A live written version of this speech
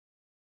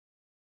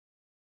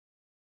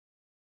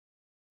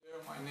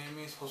My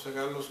name is José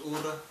Carlos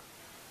Urra,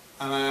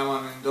 and I am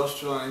an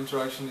industrial and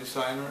interaction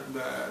designer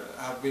that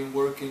have been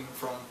working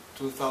from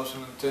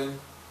 2010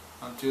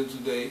 until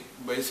today,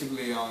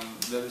 basically on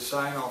the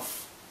design of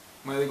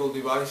medical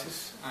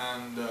devices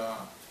and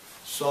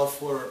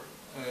software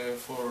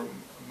for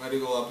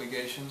medical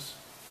applications.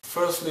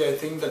 Firstly, I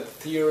think that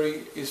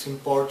theory is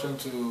important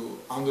to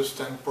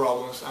understand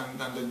problems, and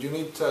that you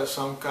need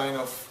some kind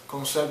of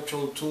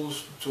conceptual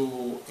tools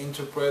to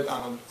interpret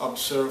and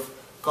observe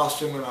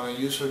customer and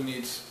user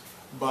needs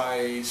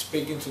by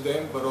speaking to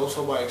them, but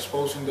also by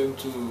exposing them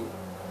to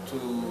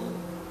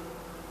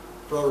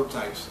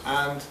prototypes.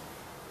 And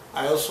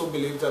I also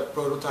believe that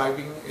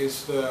prototyping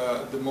is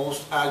the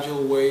most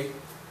agile way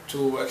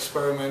to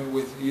experiment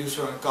with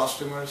user and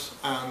customers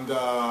and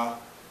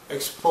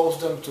expose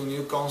them to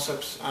new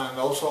concepts, and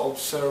also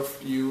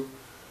observe you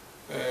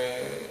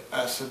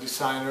as a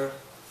designer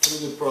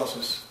through the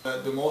process.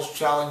 The most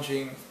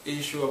challenging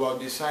issue about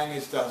design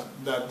is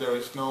that there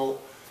is no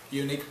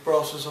unique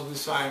process of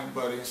design,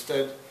 but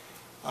instead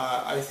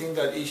I think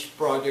that each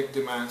project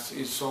demands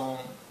its own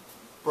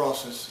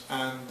process,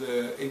 and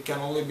it can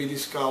only be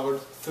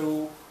discovered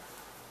through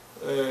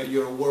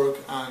your work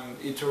and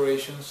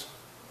iterations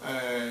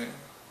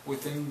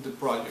within the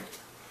project.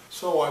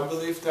 So I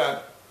believe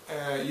that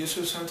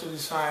user-centered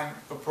design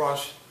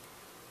approach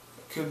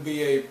could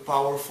be a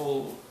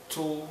powerful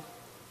tool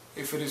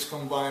if it is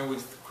combined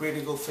with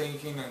critical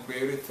thinking and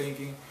creative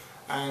thinking,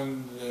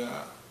 and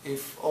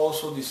if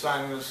also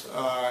designers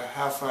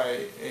have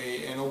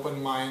an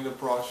open-mind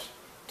approach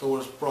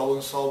towards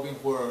problem solving,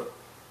 where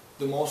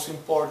the most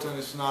important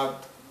is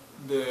not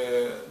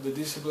the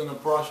discipline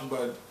approach,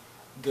 but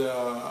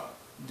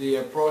the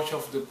approach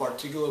of the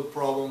particular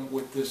problem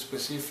with the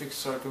specific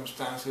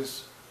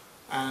circumstances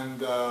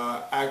and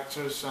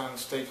actors and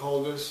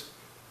stakeholders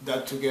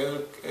that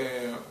together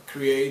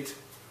create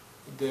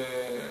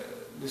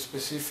the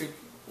specific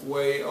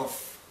way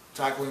of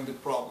tackling the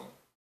problem.